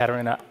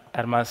Katarina,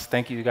 Adamas,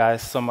 thank you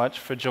guys so much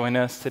for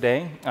joining us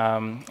today.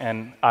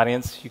 And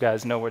audience, you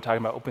guys know we're talking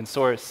about open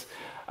source.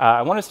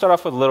 I want to start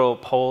off with a little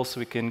poll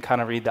so we can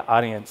kind of read the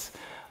audience.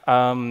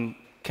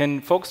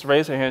 Can folks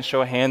raise their hands,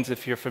 show of hands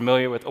if you're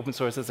familiar with open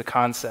source as a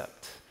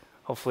concept?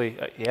 Hopefully,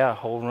 yeah,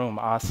 whole room,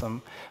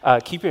 awesome.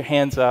 Keep your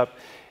hands up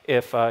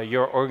if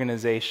your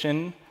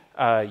organization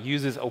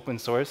uses open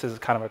source as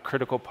kind of a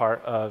critical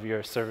part of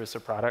your service or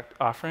product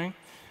offering.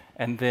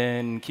 And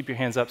then keep your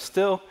hands up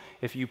still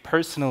if you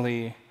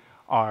personally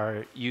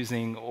are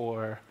using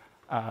or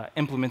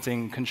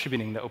implementing,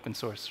 contributing to open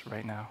source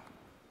right now.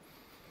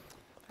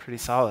 Pretty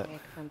solid.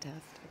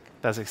 Fantastic.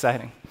 That's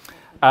exciting.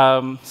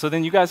 So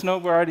then you guys know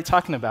what we're already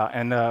talking about,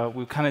 and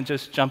we'll kind of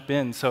just jump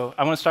in. So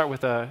I want to start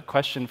with a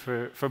question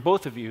for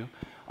both of you.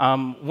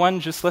 One,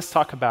 just let's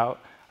talk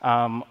about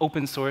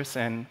open source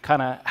and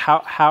kind of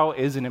how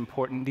is it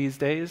important these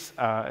days,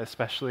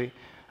 especially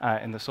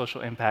in the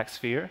social impact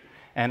sphere.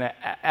 And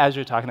as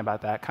you're talking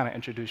about that, kind of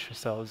introduce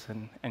yourselves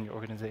and your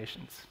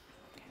organizations.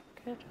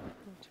 Good.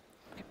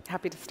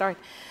 Happy to start.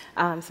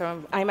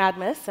 So I'm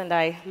Admis, and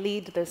I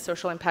lead the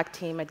social impact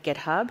team at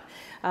GitHub.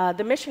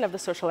 The mission of the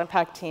social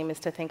impact team is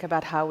to think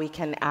about how we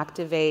can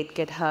activate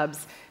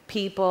GitHub's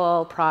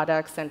people,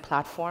 products, and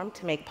platform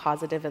to make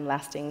positive and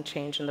lasting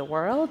change in the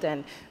world.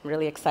 And I'm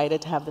really excited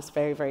to have this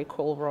very, very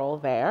cool role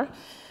there.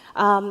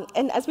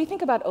 And as we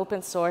think about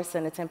open source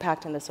and its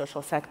impact in the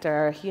social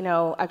sector,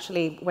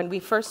 actually, when we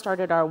first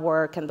started our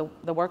work, and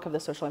the work of the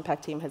social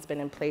impact team has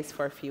been in place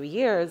for a few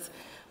years,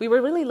 we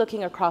were really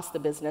looking across the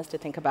business to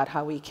think about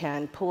how we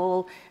can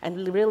pull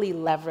and really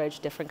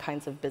leverage different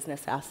kinds of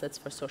business assets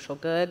for social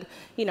good,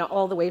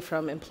 all the way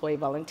from employee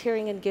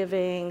volunteering and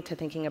giving to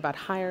thinking about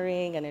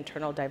hiring and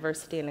internal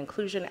diversity and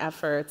inclusion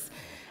efforts.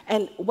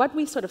 And what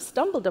we sort of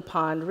stumbled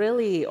upon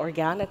really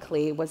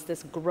organically was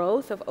this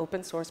growth of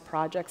open source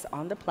projects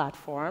on the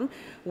platform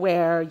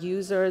where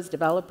users,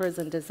 developers,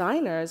 and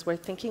designers were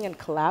thinking and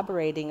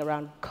collaborating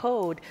around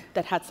code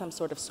that had some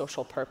sort of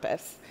social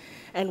purpose.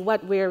 And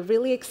what we're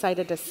really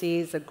excited to see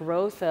is a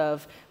growth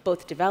of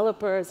both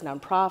developers,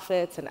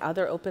 nonprofits, and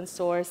other open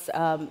source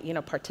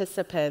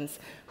participants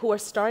who are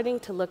starting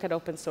to look at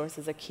open source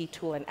as a key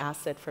tool and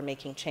asset for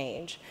making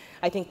change.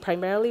 I think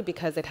primarily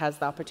because it has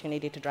the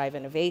opportunity to drive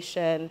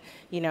innovation.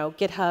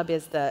 GitHub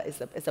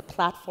is a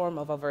platform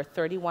of over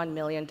 31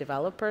 million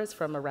developers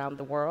from around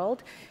the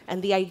world.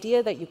 And the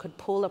idea that you could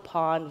pull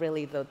upon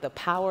really the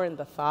power and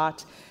the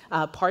thought,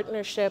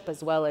 partnership,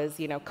 as well as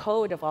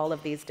code of all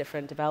of these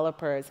different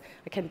developers,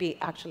 it can be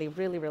actually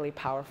really, really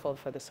powerful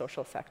for the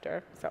social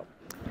sector. So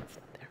that's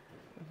it there.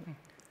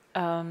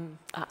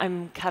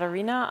 I'm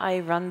Katarina.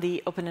 I run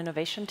the open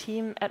innovation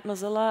team at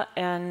Mozilla,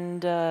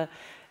 and a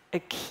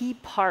key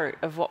part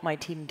of what my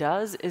team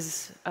does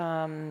is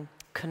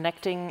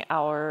connecting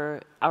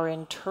our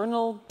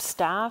internal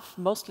staff,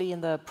 mostly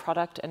in the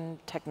product and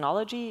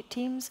technology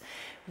teams,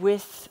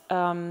 with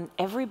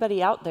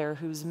everybody out there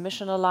who's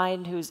mission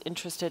aligned, who's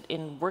interested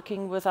in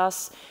working with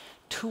us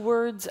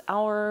towards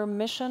our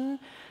mission,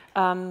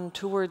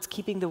 towards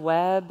keeping the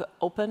web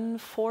open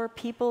for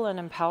people and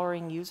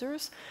empowering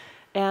users.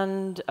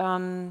 And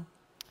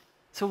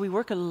so we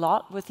work a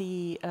lot with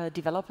the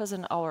developers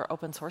in our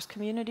open source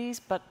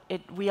communities, but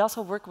we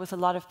also work with a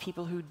lot of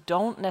people who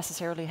don't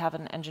necessarily have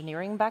an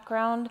engineering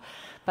background,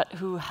 but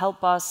who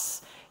help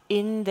us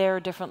in their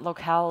different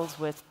locales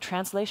with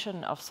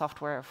translation of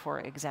software, for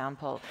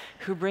example,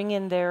 who bring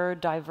in their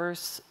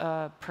diverse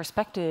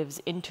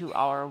perspectives into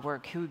our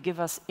work, who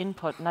give us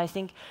input. And I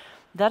think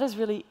that is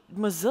really,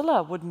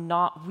 Mozilla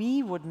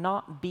we would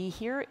not be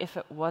here if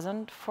it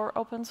wasn't for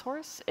open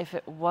source, if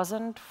it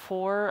wasn't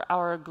for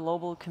our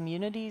global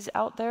communities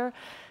out there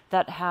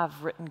that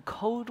have written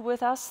code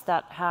with us,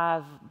 that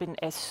have been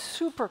a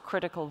super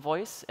critical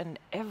voice in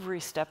every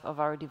step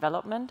of our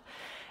development.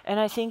 And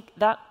I think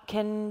that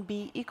can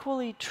be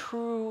equally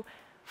true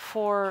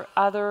for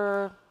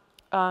other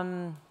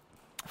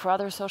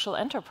social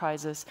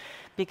enterprises,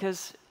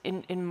 because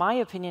in my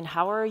opinion,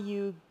 how are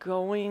you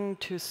going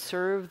to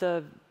serve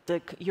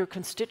your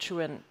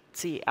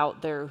constituency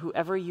out there,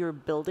 whoever you're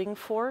building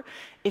for,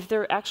 if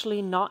they're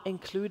actually not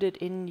included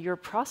in your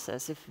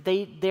process, if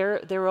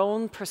their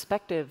own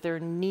perspective, their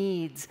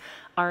needs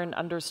aren't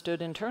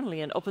understood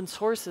internally? And open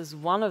source is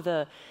one of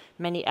the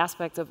many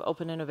aspects of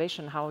open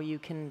innovation, how you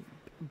can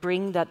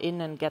bring that in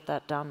and get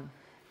that done.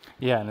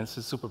 Yeah, and it's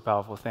a super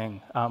powerful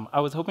thing. I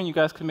was hoping you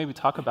guys could maybe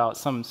talk about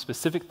some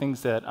specific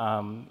things that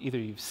either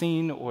you've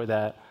seen or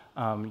that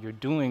you're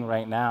doing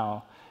right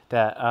now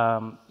that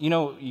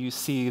you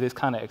see this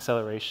kind of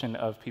acceleration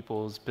of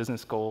people's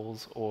business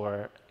goals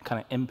or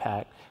kind of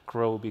impact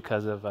grow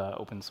because of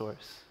open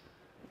source.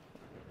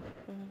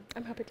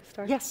 I'm happy to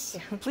start. Yes,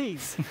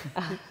 please.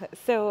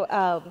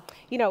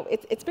 You know,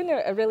 it's been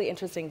a really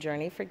interesting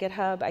journey for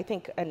GitHub. I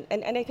think,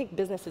 and I think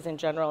businesses in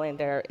general in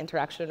their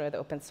interaction with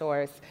open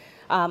source.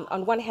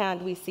 On one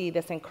hand, we see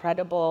this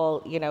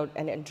incredible, you know,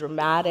 and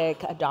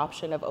dramatic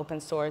adoption of open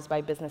source by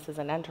businesses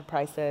and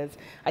enterprises.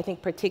 I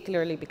think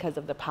particularly because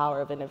of the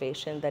power of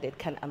innovation that it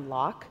can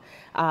unlock.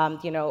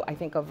 You know, I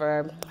think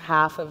over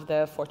half of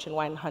the Fortune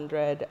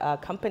 100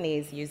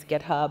 companies use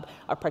GitHub,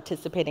 are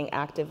participating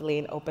actively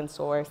in open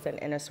source and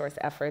inner source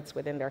efforts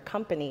within their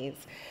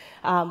companies.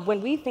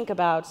 When we think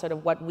about sort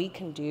of what we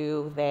can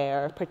do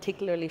there,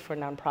 particularly for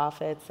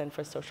nonprofits and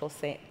for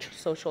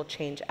social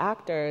change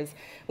actors,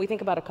 we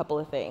think about a couple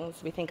of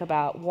things. We think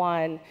about,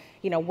 one,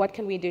 you know, what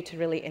can we do to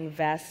really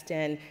invest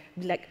in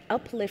like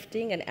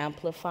uplifting and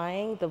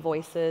amplifying the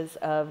voices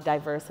of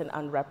diverse and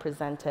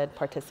unrepresented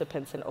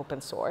participants in open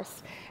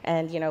source?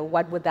 And, you know,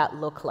 what would that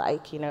look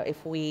like, you know,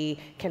 if we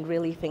can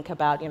really think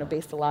about, you know,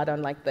 based a lot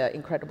on like the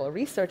incredible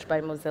research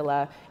by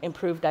Mozilla,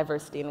 improve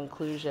diversity and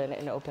inclusion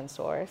in open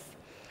source?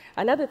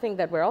 Another thing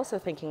that we're also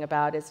thinking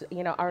about is,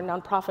 you know, our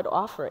nonprofit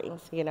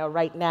offerings. You know,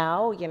 right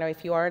now, you know,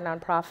 if you are a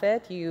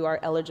nonprofit, you are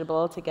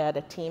eligible to get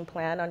a team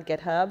plan on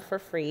GitHub for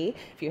free.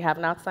 If you have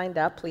not signed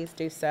up, please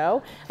do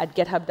so at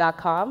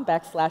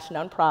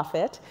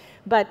github.com/nonprofit.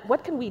 But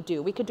what can we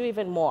do? We could do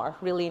even more,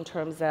 really, in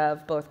terms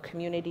of both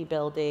community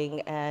building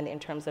and in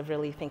terms of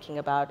really thinking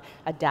about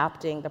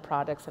adapting the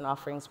products and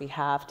offerings we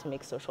have to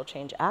make social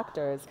change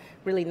actors,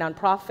 really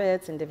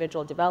nonprofits,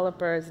 individual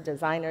developers,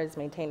 designers,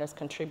 maintainers,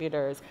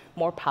 contributors,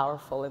 more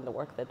powerful in the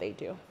work that they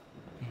do.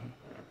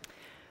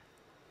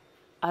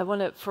 I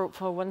want to,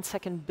 for 1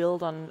 second,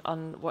 build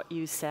on what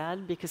you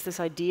said, because this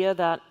idea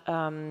that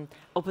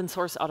open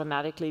source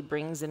automatically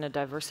brings in a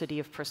diversity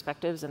of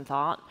perspectives and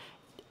thought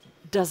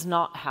does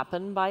not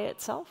happen by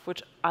itself,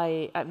 which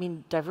I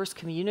mean, diverse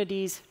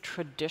communities,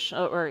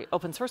 or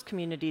open source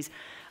communities,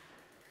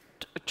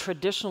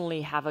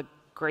 traditionally have a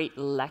great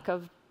lack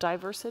of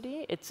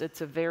diversity. It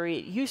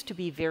used to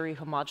be very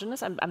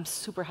homogenous. I'm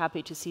super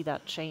happy to see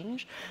that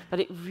change, but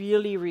it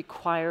really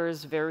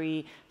requires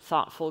very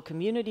thoughtful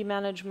community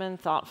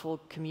management, thoughtful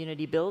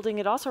community building.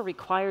 It also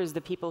requires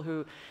the people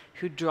who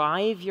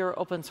drive your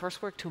open source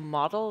work to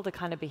model the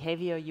kind of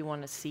behavior you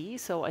want to see.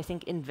 So I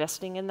think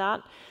investing in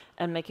that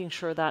and making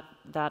sure that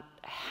that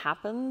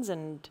happens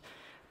and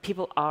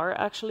people are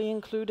actually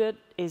included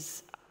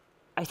is,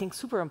 I think,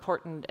 super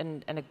important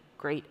and a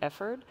great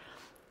effort.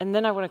 And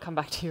then I want to come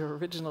back to your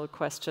original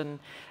question.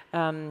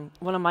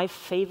 One of my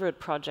favorite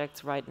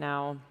projects right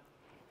now,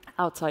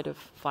 outside of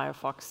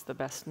Firefox, the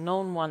best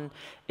known one,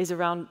 is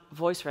around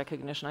voice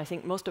recognition. I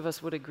think most of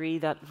us would agree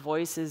that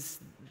voice is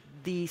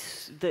the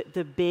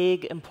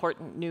big,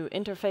 important new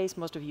interface.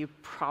 Most of you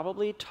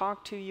probably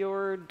talk to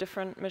your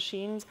different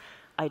machines.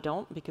 I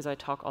don't, because I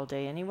talk all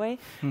day anyway.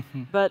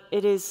 But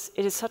it is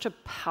such a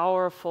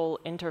powerful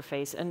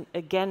interface. And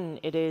again,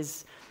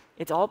 it's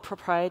all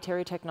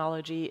proprietary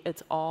technology.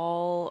 It's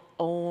all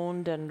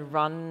owned and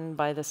run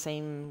by the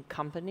same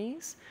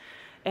companies.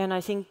 And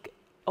I think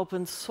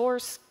open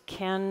source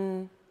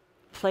can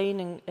play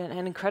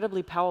an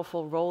incredibly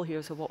powerful role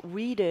here. So what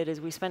we did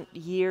is we spent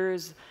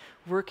years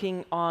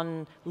working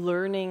on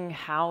learning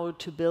how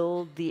to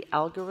build the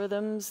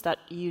algorithms that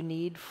you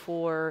need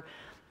for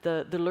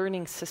the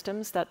learning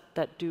systems that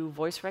do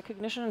voice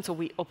recognition, and so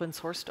we open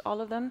sourced all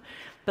of them.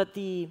 But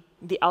the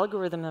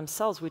algorithm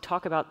themselves, we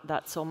talk about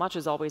that so much,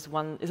 is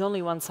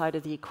only one side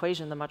of the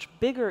equation. The much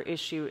bigger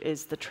issue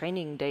is the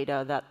training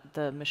data that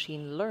the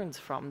machine learns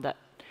from that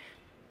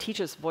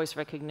teaches voice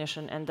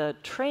recognition, and the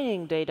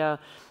training data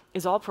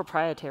is all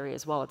proprietary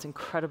as well. It's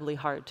incredibly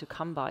hard to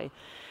come by.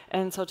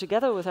 And so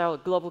together with our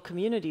global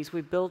communities,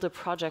 we built a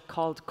project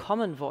called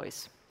Common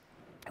Voice,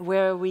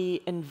 where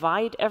we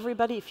invite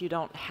everybody. If you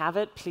don't have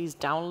it, please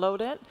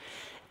download it.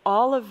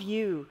 All of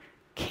you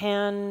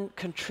can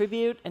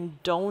contribute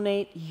and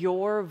donate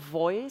your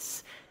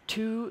voice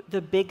to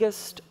the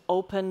biggest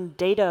open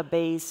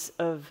database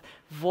of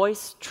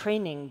voice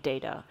training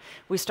data.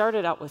 We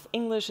started out with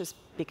English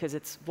because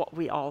it's what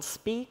we all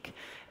speak,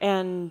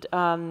 and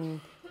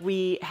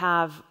we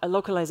have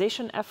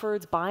localization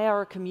efforts by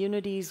our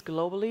communities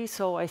globally.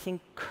 So I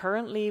think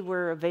currently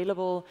we're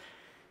available,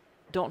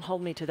 don't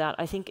hold me to that,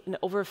 I think in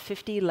over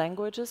 50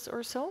 languages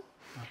or so.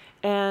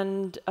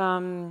 And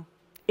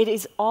it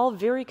is all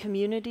very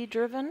community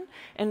driven,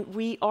 and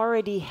we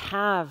already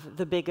have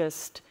the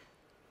biggest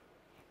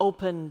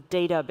open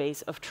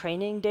database of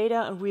training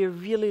data, and we are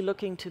really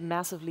looking to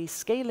massively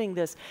scaling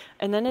this.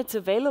 And then it's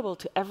available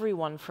to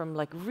everyone, from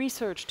like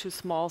research to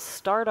small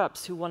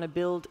startups who want to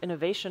build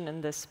innovation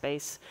in this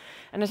space.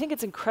 And I think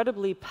it's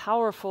incredibly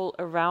powerful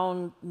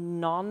around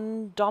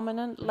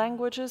non-dominant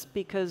languages,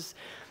 because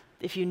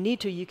if you need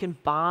to, you can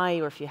buy,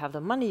 or if you have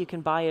the money, you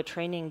can buy a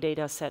training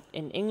data set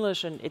in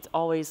English, and it's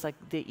always like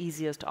the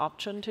easiest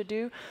option to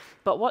do.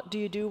 But what do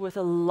you do with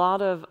a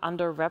lot of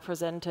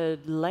underrepresented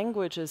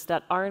languages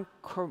that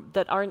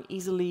aren't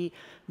easily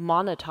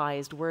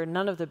monetized, where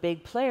none of the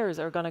big players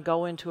are going to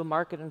go into a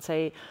market and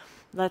say,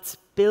 let's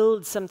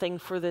build something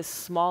for this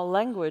small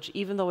language,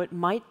 even though it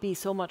might be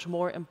so much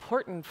more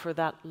important for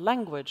that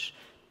language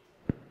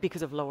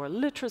because of lower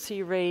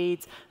literacy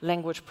rates,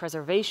 language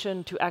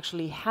preservation, to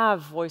actually have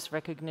voice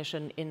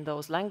recognition in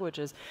those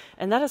languages.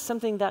 And that is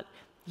something that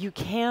you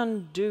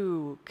can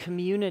do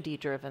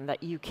community-driven,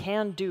 that you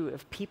can do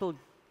if people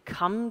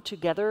come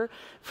together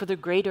for the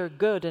greater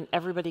good and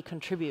everybody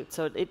contributes.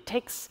 So it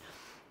takes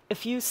a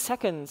few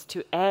seconds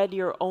to add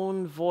your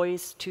own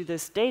voice to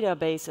this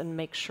database and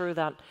make sure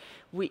that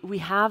we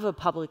have a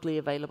publicly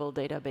available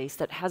database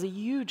that has a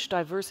huge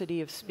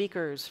diversity of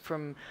speakers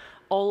from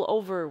all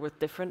over with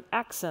different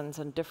accents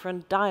and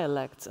different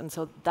dialects. And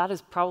so that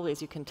is probably,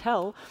 as you can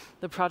tell,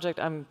 the project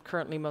I'm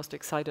currently most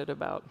excited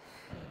about.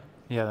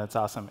 Yeah, that's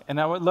awesome. And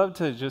I would love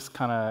to just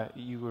kind of,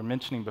 you were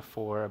mentioning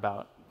before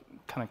about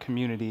kind of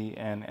community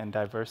and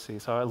diversity.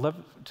 So I'd love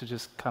to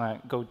just kind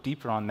of go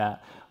deeper on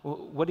that.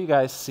 What do you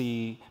guys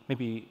see,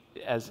 maybe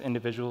as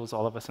individuals,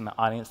 all of us in the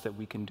audience, that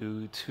we can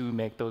do to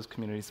make those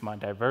communities more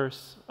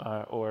diverse,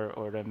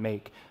 or to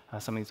make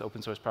some of these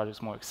open source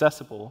projects more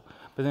accessible?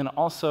 But then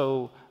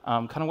also,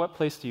 kind of what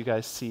place do you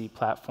guys see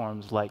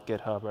platforms like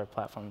GitHub or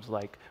platforms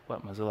like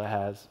what Mozilla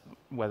has,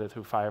 whether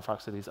through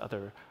Firefox or these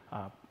other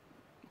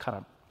kind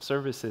of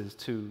services,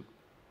 to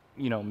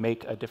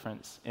make a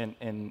difference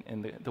in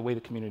the way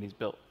the community is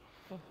built?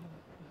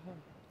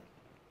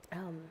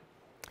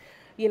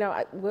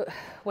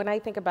 When I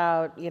think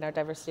about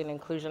diversity and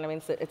inclusion, I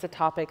mean it's a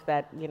topic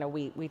that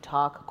we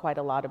talk quite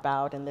a lot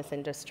about in this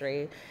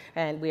industry,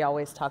 and we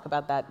always talk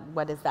about that.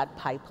 What is that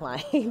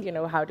pipeline?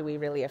 How do we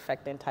really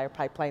affect the entire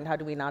pipeline? How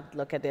do we not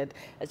look at it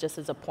as just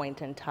as a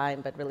point in time,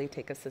 but really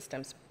take a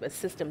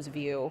systems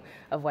view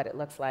of what it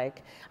looks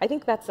like? I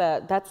think that's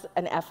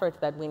an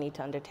effort that we need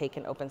to undertake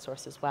in open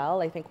source as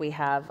well. I think we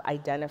have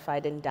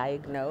identified and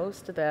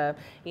diagnosed the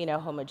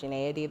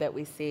homogeneity that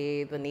we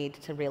see, the need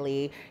to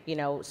really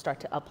start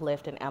to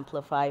uplift and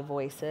amplify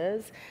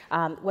voices.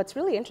 What's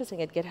really interesting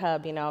at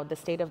GitHub, the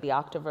State of the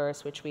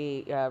Octoverse, which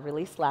we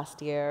released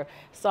last year,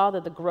 saw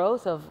that the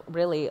growth of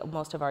really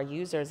most of our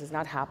users is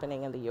not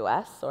happening in the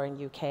US or in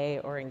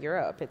UK or in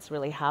Europe. It's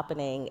really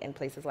happening in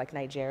places like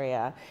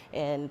Nigeria,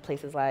 in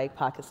places like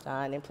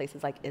Pakistan, in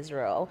places like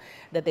Israel,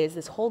 that there's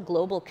this whole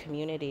global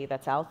community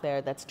that's out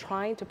there that's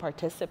trying to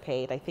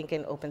participate, I think,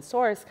 in open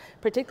source,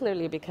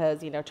 particularly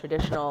because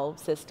traditional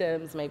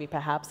systems maybe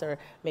perhaps are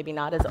maybe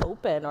not as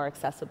open or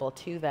accessible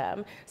to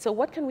them. So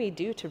what can we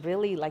do to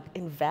really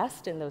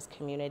invest in those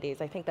communities?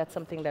 I think that's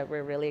something that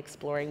we're really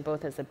exploring,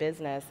 both as a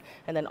business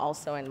and then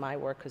also in my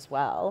work as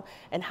well.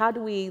 And how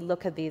do we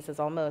look at these as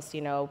almost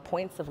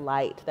points of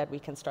light that we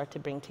can start to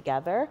bring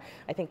together?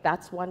 I think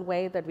that's one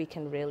way that we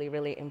can really,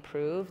 really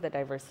improve the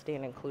diversity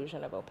and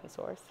inclusion of open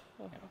source.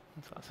 Yeah,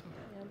 that's awesome.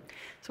 Yeah.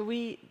 So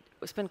we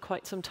spent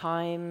quite some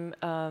time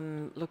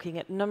looking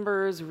at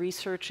numbers,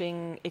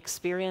 researching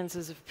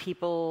experiences of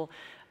people,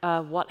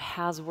 what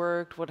has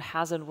worked, what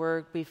hasn't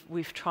worked.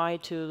 We've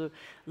tried to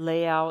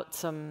lay out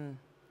some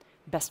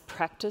best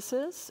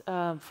practices.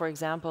 For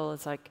example,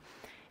 it's like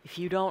if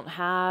you don't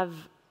have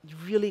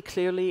really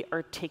clearly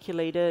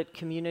articulated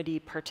community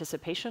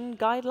participation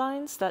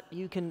guidelines that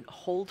you can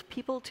hold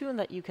people to and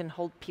that you can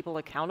hold people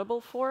accountable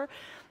for,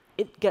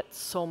 it gets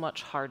so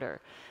much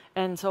harder.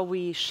 And so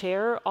we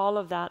share all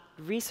of that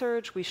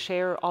research, we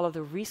share all of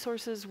the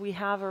resources we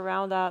have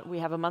around that. We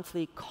have a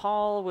monthly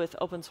call with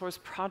open source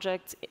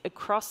projects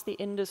across the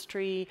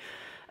industry,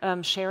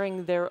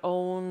 sharing their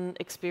own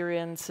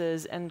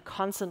experiences and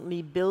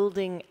constantly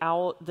building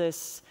out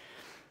this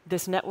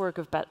network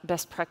of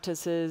best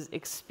practices,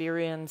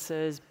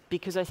 experiences,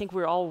 because I think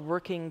we're all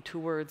working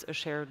towards a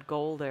shared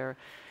goal there.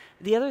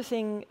 The other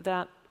thing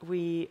that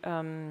we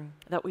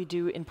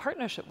do in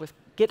partnership with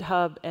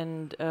GitHub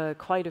and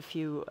quite a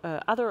few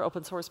other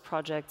open source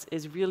projects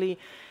is really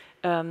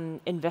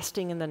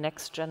investing in the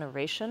next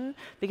generation,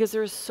 because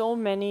there's so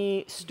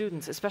many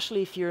students,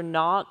 especially if you're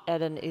not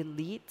at an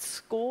elite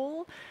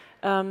school.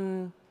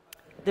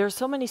 There are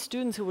so many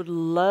students who would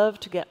love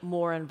to get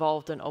more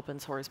involved in open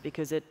source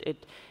because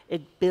it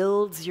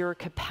builds your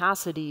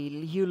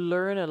capacity. You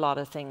learn a lot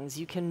of things.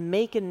 You can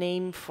make a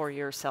name for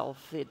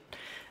yourself.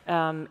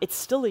 It's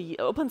still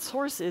open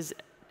source is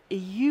a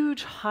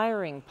huge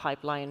hiring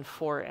pipeline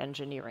for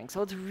engineering.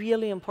 So it's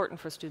really important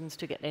for students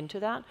to get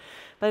into that.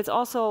 But it's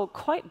also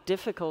quite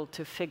difficult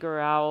to figure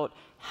out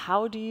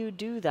how do you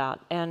do that.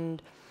 And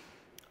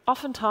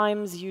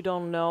oftentimes you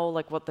don't know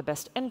what the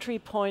best entry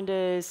point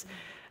is.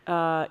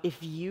 If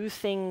you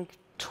think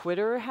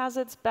Twitter has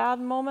its bad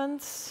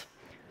moments,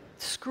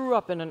 screw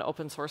up in an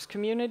open source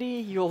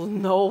community, you'll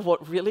know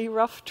what really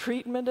rough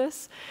treatment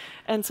is.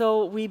 And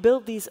so we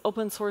build these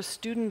open source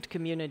student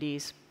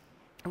communities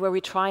where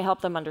we try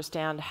help them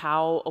understand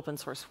how open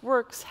source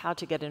works, how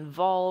to get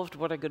involved,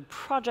 what are good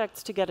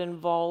projects to get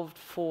involved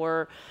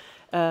for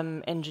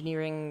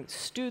engineering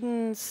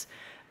students.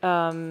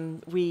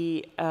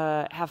 We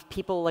have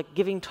people like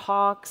giving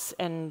talks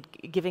and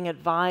giving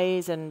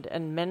advice and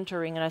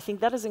mentoring, and I think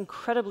that is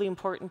incredibly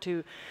important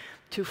to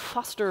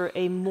foster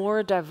a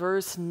more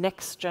diverse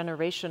next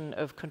generation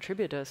of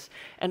contributors,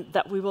 and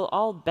that we will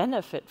all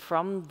benefit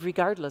from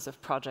regardless of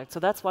project.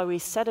 So that's why we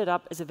set it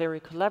up as a very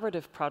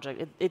collaborative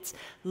project. It's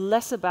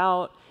less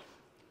about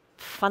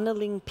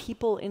funneling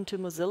people into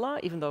Mozilla,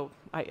 even though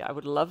I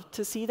would love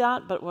to see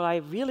that, but what I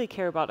really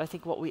care about, I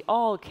think what we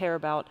all care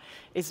about,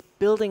 is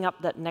building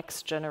up that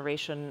next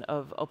generation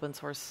of open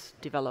source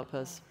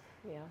developers.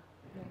 Yeah.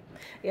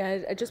 Yeah,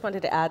 I just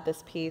wanted to add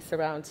this piece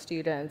around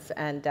students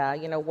and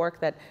work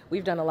that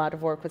we've done a lot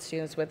of work with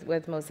students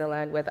with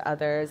Mozilla and with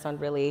others on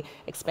really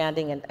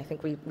expanding, and I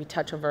think we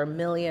touch over 1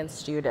 million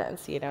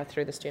students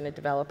through the Student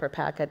Developer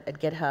Pack at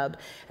GitHub.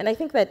 And I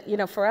think that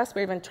for us,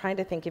 we're even trying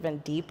to think even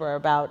deeper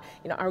about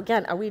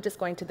are we just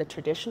going to the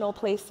traditional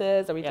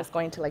places? Are we just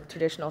going to like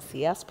traditional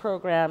CS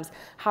programs?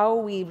 How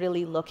are we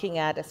really looking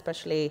at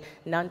especially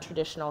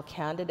non-traditional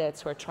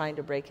candidates who are trying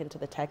to break into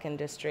the tech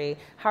industry?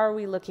 How are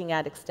we looking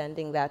at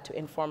extending that to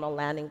informal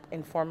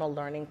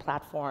learning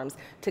platforms,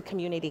 to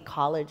community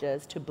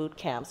colleges, to boot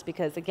camps?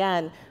 Because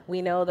again,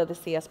 we know that the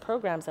CS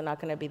programs are not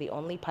going to be the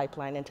only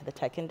pipeline into the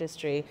tech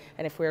industry,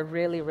 and if we're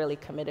really, really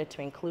committed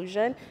to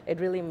inclusion, it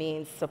really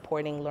means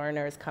supporting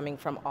learners coming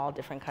from all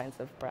different kinds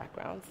of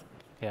backgrounds.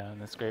 Yeah,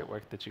 and that's great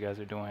work that you guys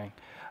are doing.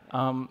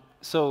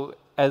 So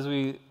as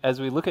we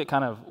look at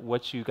kind of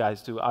what you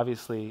guys do,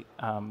 obviously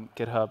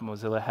GitHub,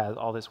 Mozilla has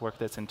all this work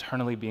that's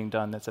internally being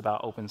done that's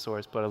about open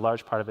source, but a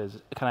large part of it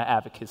is kind of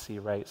advocacy,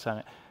 right?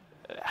 So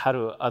how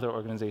do other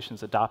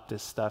organizations adopt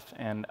this stuff?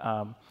 And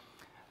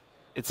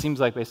it seems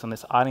like based on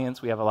this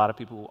audience, we have a lot of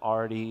people who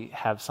already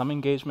have some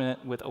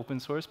engagement with open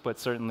source, but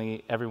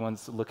certainly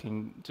everyone's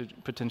looking to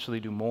potentially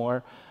do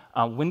more.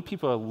 When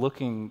people are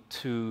looking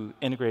to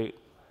integrate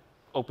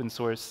open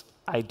source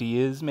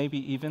ideas, maybe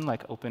even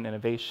like open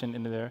innovation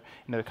into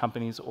their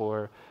companies,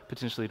 or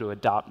potentially to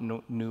adopt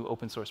new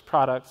open source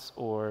products,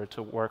 or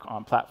to work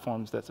on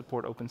platforms that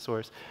support open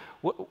source.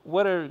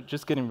 What are,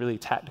 just getting really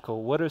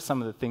tactical, what are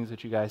some of the things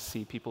that you guys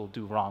see people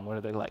do wrong? What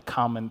are the like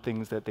common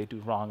things that they do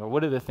wrong, or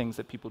what are the things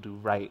that people do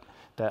right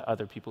that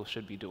other people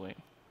should be doing?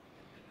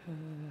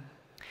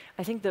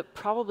 I think that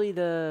probably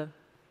the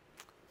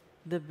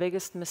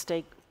biggest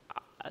mistake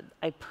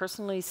I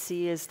personally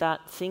see is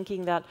that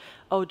thinking that,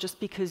 oh, just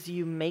because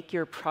you make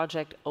your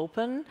project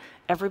open,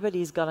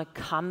 everybody's going to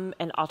come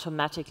and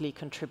automatically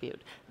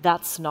contribute.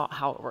 That's not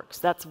how it works.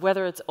 That's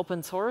whether it's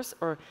open source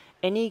or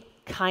any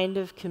kind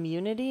of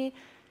community,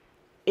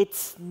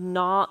 it's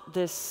not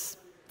this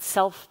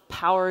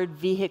self-powered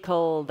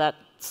vehicle that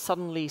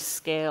suddenly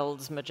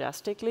scales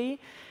majestically.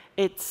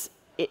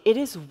 It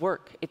is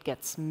work. It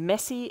gets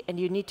messy, and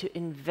you need to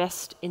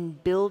invest in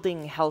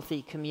building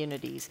healthy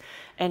communities.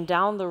 And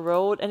down the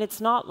road, and it's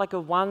not like a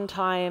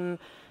one-time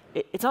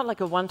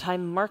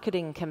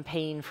marketing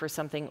campaign for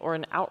something or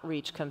an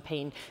outreach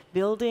campaign.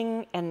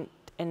 Building and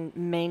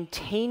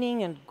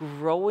maintaining and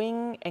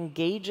growing,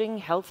 engaging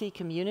healthy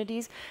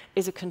communities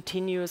is a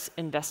continuous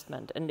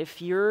investment. And if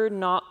you're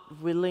not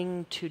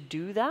willing to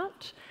do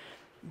that,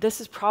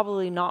 this is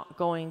probably not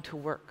going to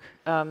work.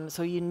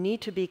 So you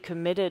need to be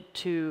committed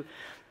to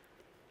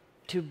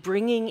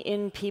bringing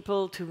in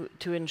people,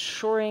 to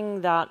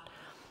ensuring that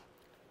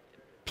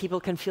people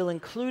can feel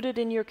included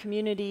in your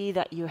community,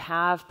 that you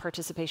have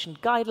participation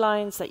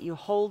guidelines, that you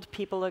hold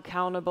people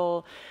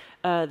accountable,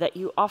 that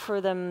you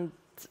offer them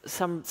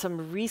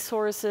some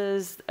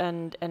resources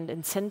and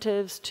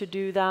incentives to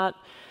do that.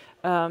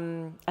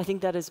 I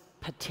think that is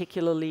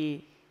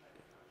particularly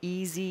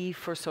easy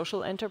for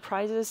social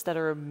enterprises that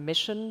are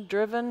mission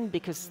driven,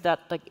 because that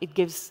it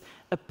gives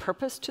a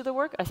purpose to the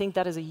work. I think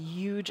that is a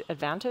huge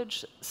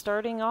advantage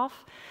starting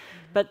off.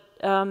 But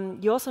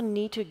you also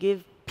need to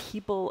give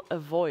people a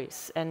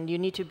voice, and you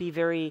need to be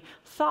very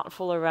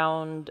thoughtful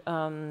around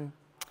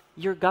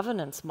your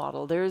governance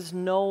model. There's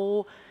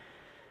no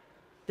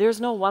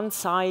one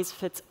size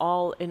fits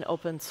all in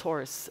open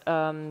source.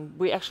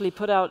 We actually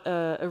put out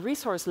a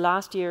resource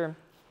last year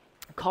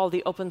called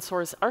the Open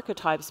Source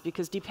Archetypes,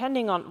 because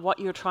depending on what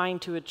you're trying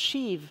to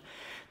achieve,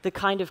 the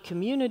kind of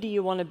community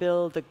you want to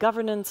build, the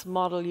governance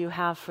model you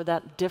have for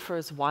that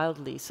differs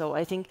wildly. So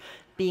I think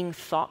being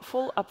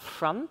thoughtful up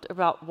front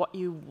about what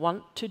you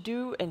want to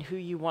do and who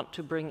you want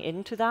to bring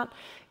into that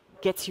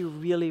gets you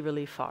really,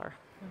 really far.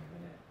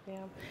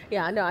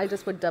 Yeah, no, I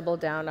just would double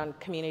down on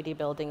community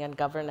building and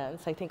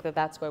governance. I think that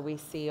that's where we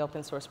see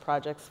open source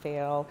projects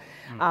fail.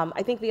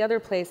 I think the other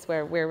place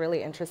where we're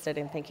really interested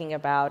in thinking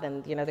about,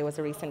 and there was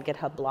a recent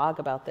GitHub blog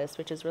about this,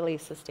 which is really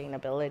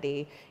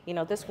sustainability.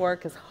 This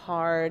work is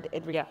hard.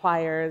 It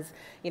requires,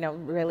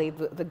 really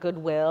the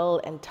goodwill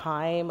and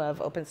time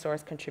of open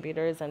source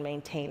contributors and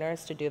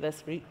maintainers to do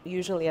this,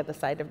 usually at the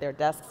side of their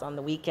desks on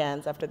the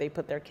weekends after they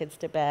put their kids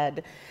to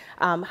bed.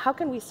 How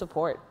can we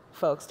support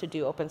folks to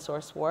do open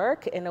source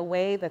work in a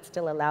way that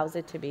still allows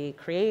it to be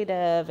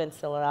creative and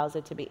still allows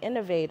it to be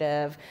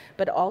innovative,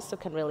 but also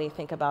can really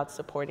think about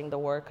supporting the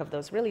work of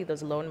those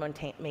lone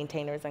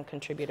maintainers and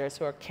contributors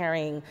who are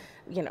carrying,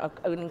 an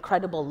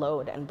incredible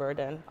load and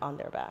burden on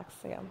their backs.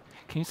 Yeah.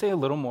 Can you say a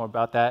little more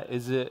about that?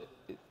 Is it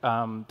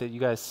that you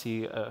guys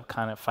see a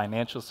kind of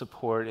financial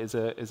support is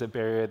a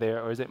barrier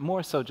there, or is it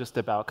more so just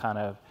about kind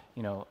of,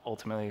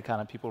 ultimately kind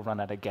of people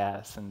run out of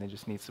gas and they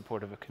just need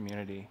support of a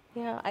community?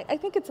 Yeah, I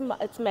think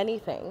it's many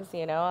things.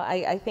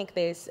 I think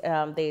there's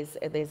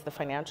the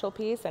financial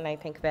piece, and I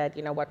think that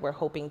what we're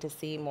hoping to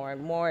see more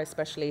and more,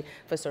 especially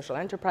for social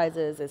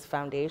enterprises, is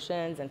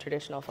foundations and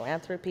traditional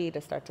philanthropy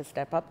to start to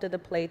step up to the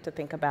plate to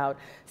think about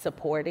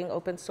supporting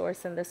open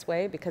source in this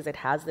way, because it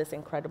has this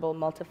incredible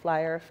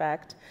multiplier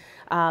effect.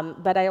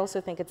 But I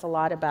also think it's a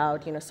lot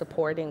about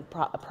supporting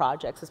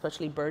projects,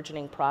 especially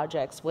burgeoning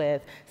projects,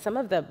 with some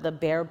of the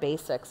bare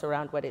basics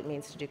around what it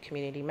means to do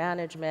community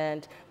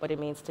management, what it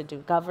means to do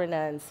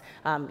governance,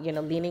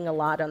 leaning a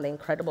lot on the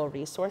incredible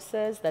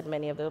resources that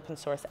many of the open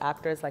source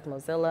actors like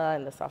Mozilla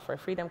and the Software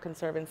Freedom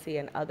Conservancy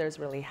and others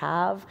really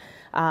have,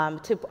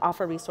 to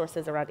offer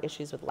resources around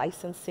issues with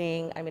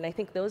licensing. I mean, I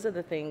think those are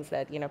the things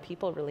that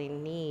people really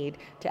need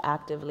to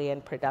actively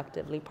and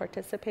productively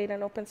participate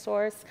in open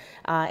source,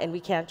 and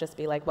we can't just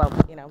be like, well,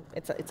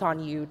 it's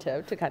on you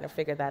to kind of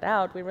figure that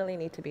out. We really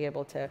need to be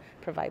able to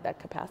provide that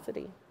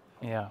capacity.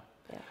 Yeah.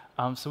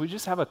 So we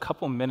just have a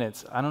couple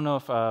minutes. I don't know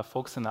if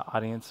folks in the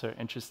audience are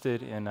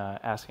interested in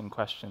asking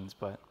questions,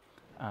 but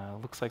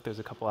looks like there's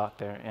a couple out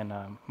there, and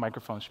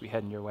microphones should be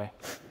heading your way.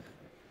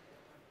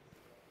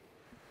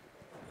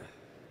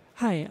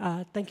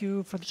 Hi, thank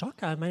you for the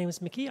talk. My name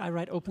is Mickey. I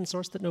write open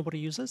source that nobody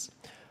uses.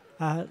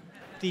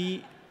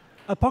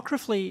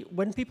 Apocryphally,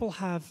 when people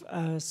have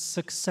a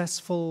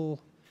successful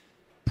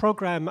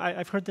program,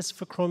 I've heard this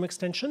for Chrome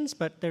extensions,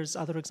 but there's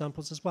other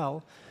examples as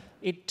well,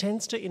 it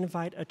tends to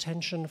invite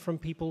attention from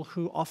people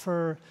who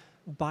offer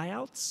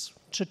buyouts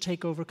to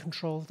take over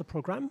control of the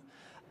program.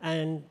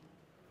 And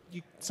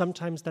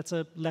sometimes that's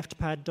a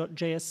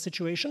leftpad.js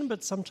situation,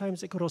 but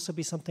sometimes it could also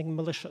be something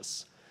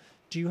malicious.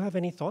 Do you have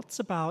any thoughts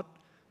about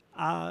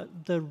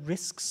the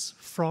risks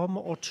from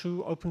or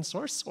to open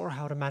source, or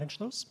how to manage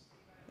those?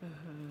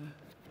 Mm-hmm.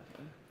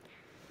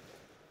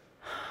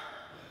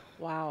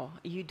 Wow,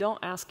 you don't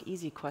ask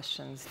easy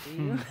questions, do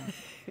you?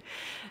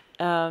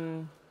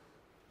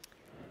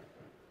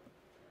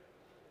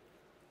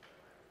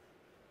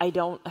 I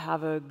don't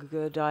have a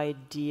good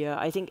idea.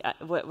 I think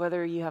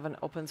whether you have an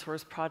open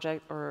source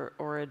project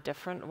or a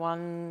different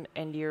one,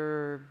 and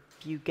you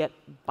get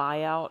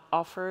buyout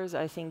offers,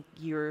 I think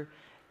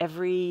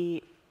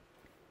every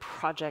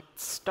project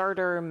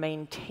starter,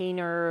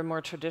 maintainer,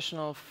 more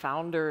traditional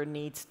founder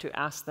needs to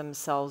ask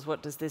themselves,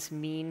 what does this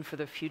mean for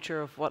the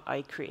future of what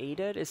I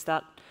created? Is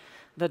that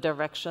the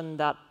direction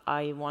that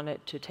I want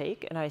it to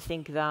take? And I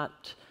think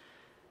that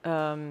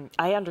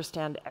I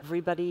understand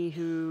everybody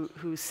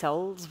who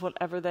sells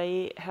whatever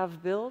they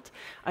have built.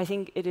 I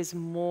think it is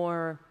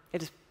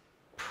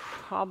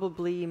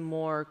probably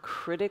more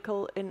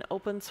critical in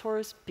open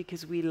source,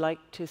 because we like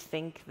to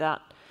think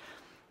that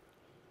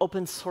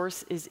open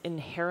source is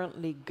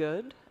inherently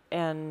good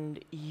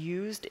and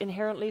used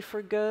inherently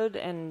for good,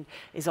 and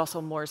is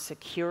also more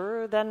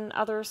secure than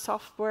other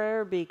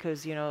software,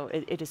 because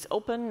it is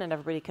open and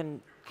everybody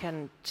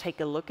can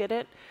take a look at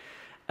it,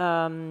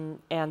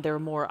 and there are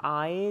more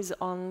eyes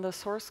on the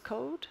source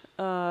code.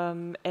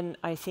 And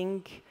I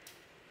think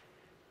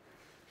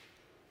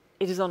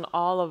it is on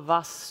all of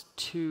us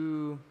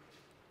to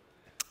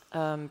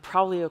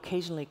probably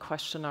occasionally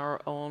question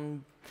our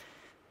own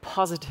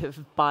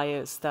positive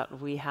bias that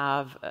we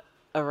have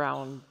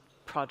around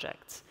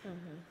projects.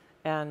 Mm-hmm.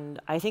 And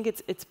I think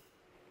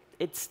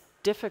it's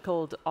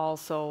difficult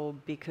also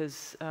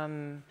because,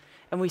 and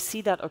we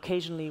see that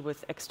occasionally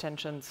with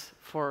extensions,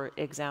 for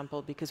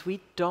example, because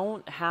we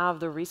don't have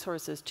the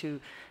resources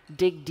to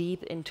dig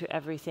deep into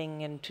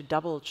everything and to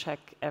double check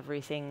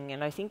everything.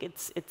 And I think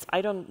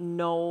I don't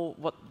know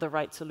what the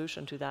right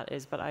solution to that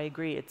is, but I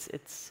agree,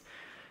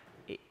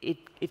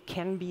 it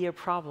can be a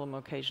problem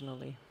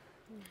occasionally.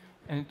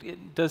 And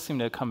it does seem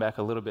to come back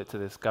a little bit to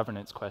this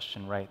governance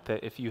question, right?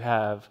 That if you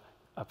have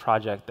a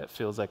project that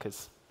feels like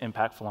it's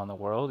impactful on the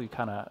world, you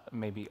kind of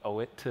maybe owe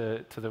it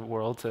to the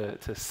world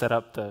to set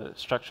up the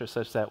structure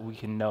such that we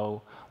can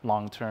know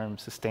long-term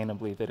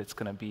sustainably that it's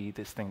going to be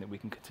this thing that we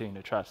can continue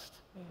to trust.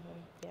 Mm-hmm.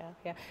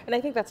 Yeah. And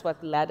I think that's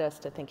what led us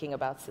to thinking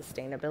about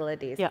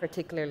sustainability,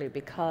 particularly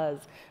because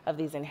of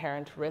these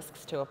inherent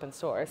risks to open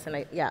source.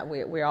 And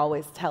we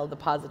always tell the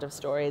positive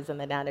stories and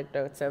the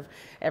anecdotes of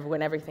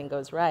when everything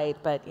goes right,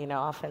 but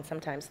often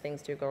sometimes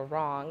things do go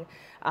wrong.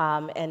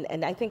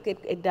 And I think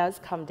it does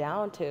come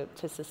down to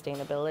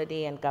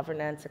sustainability and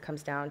governance. It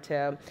comes down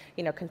to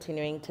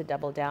continuing to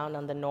double down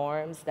on the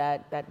norms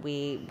that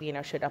we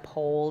should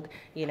uphold.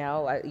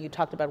 You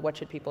talked about what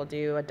should people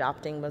do.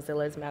 Adopting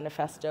Mozilla's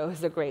manifesto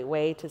is a great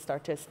way to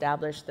start to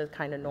establish the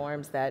kind of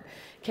norms that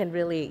can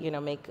really,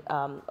 make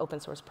open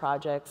source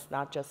projects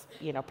not just,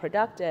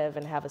 productive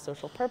and have a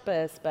social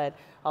purpose, but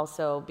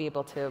also be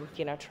able to,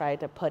 try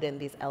to put in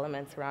these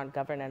elements around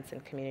governance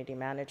and community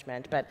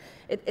management. But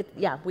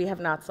yeah, we have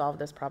not solved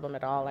this problem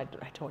at all. I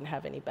don't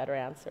have any better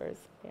answers.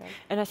 Yeah.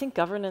 And I think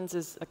governance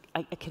is,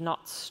 I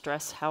cannot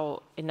stress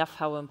enough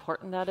how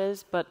important that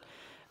is, but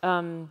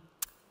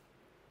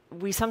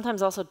we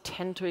sometimes also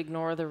tend to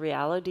ignore the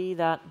reality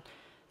that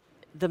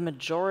the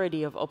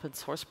majority of open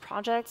source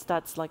projects,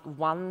 that's like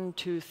 1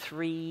 to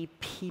 3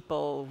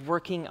 people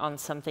working on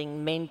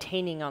something,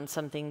 maintaining on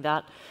something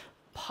that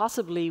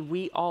possibly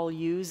we all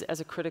use as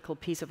a critical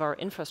piece of our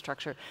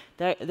infrastructure.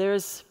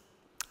 There's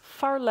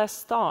far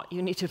less thought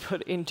you need to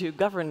put into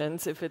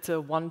governance if it's a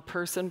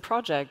 1-person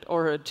project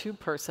or a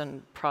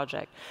 2-person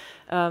project,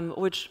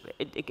 which,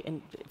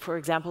 for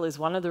example, is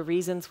one of the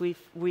reasons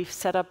we've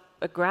set up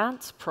a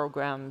grants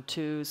program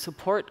to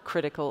support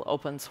critical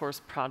open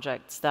source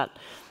projects that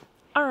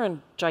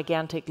aren't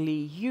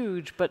gigantically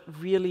huge, but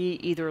really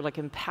either like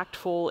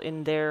impactful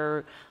in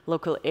their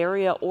local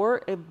area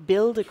or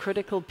build a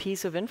critical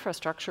piece of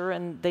infrastructure,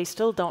 and they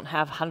still don't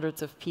have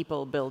hundreds of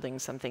people building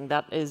something.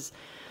 That is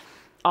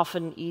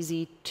often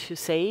easy to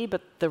say,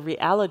 but the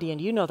reality,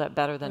 and you know that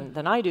better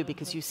than I do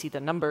because you see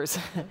the numbers,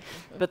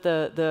 but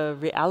the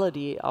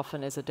reality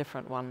often is a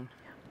different one.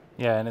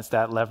 Yeah, and it's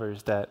that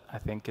leverage that I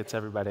think gets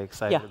everybody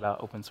excited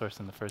about open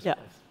source in the first place.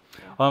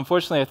 Well,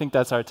 unfortunately, I think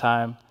that's our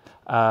time.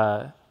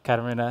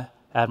 Katarina,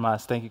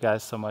 Admas, thank you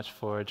guys so much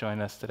for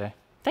joining us today.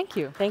 Thank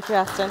you. Thank you,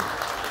 Aston.